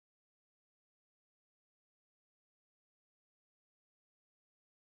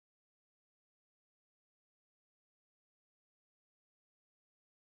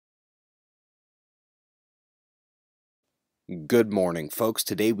Good morning, folks.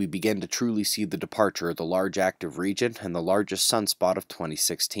 Today we begin to truly see the departure of the large active region and the largest sunspot of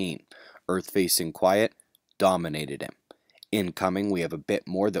 2016. Earth facing quiet dominated him. Incoming, we have a bit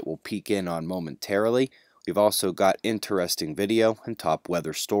more that we'll peek in on momentarily. We've also got interesting video and top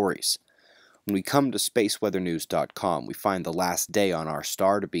weather stories. When we come to spaceweathernews.com, we find the last day on our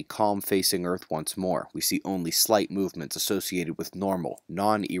star to be calm facing Earth once more. We see only slight movements associated with normal,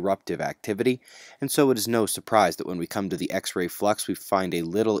 non-eruptive activity, and so it is no surprise that when we come to the X-ray flux, we find a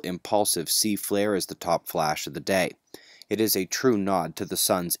little impulsive C flare as the top flash of the day. It is a true nod to the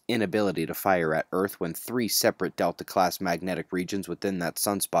Sun's inability to fire at Earth when three separate Delta-class magnetic regions within that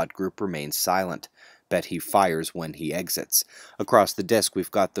sunspot group remain silent. Bet he fires when he exits. Across the disk, we've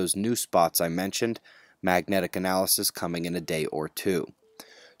got those new spots I mentioned. Magnetic analysis coming in a day or two.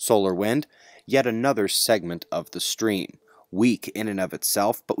 Solar wind, yet another segment of the stream. Weak in and of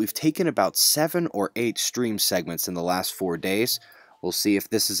itself, but we've taken about 7 or 8 stream segments in the last 4 days. We'll see if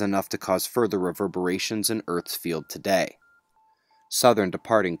this is enough to cause further reverberations in Earth's field today. Southern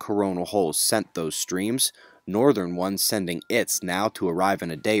departing coronal holes sent those streams. Northern ones sending its now to arrive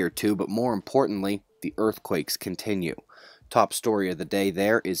in a day or two, but more importantly, the earthquakes continue. Top story of the day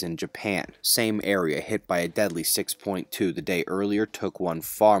there is in Japan. Same area hit by a deadly 6.2 the day earlier took one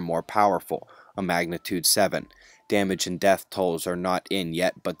far more powerful, a magnitude 7. Damage and death tolls are not in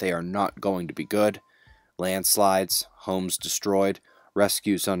yet, but they are not going to be good. Landslides, homes destroyed,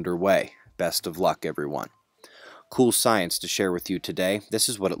 rescues underway. Best of luck, everyone. Cool science to share with you today. This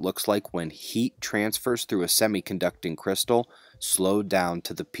is what it looks like when heat transfers through a semiconducting crystal, slowed down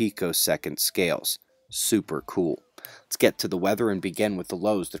to the picosecond scales. Super cool. Let's get to the weather and begin with the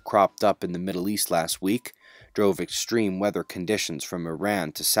lows that cropped up in the Middle East last week. Drove extreme weather conditions from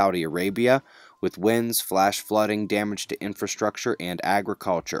Iran to Saudi Arabia, with winds, flash flooding, damage to infrastructure and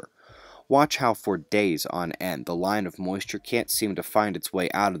agriculture. Watch how for days on end the line of moisture can't seem to find its way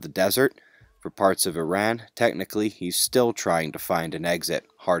out of the desert. For parts of Iran, technically, he's still trying to find an exit.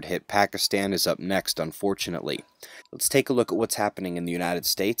 Hard-hit Pakistan is up next, unfortunately. Let's take a look at what's happening in the United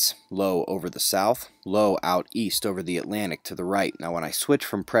States. Low over the south, low out east over the Atlantic to the right. Now, when I switch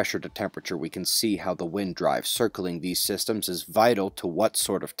from pressure to temperature, we can see how the wind drive circling these systems is vital to what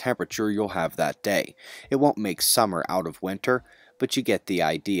sort of temperature you'll have that day. It won't make summer out of winter, but you get the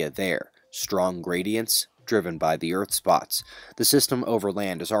idea there. Strong gradients, driven by the earth spots. The system over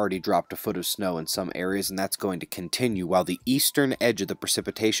land has already dropped a foot of snow in some areas, and that's going to continue, while the eastern edge of the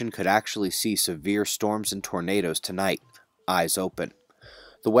precipitation could actually see severe storms and tornadoes tonight. Eyes open.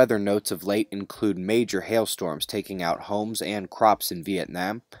 The weather notes of late include major hailstorms taking out homes and crops in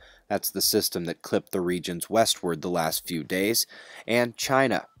Vietnam. That's the system that clipped the regions westward the last few days. And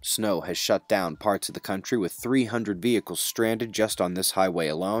China. Snow has shut down parts of the country with 300 vehicles stranded just on this highway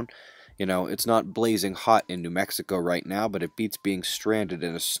alone. You know, it's not blazing hot in New Mexico right now, but it beats being stranded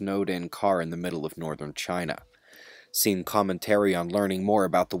in a snowed-in car in the middle of northern China. Seen commentary on learning more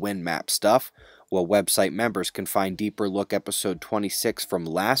about the WindMap stuff? Well, website members can find Deeper Look episode 26 from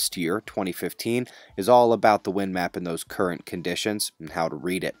last year, 2015, is all about the WindMap in those current conditions and how to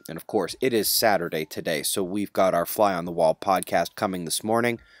read it. And of course, it is Saturday today, so we've got our Fly on the Wall podcast coming this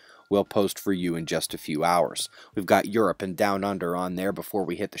morning. We'll post for you in just a few hours. We've got Europe and Down Under on there before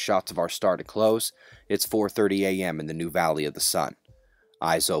we hit the shots of our star to close. It's 4:30 a.m. in the new Valley of the Sun.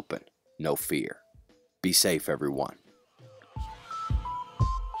 Eyes open, no fear. Be safe, everyone.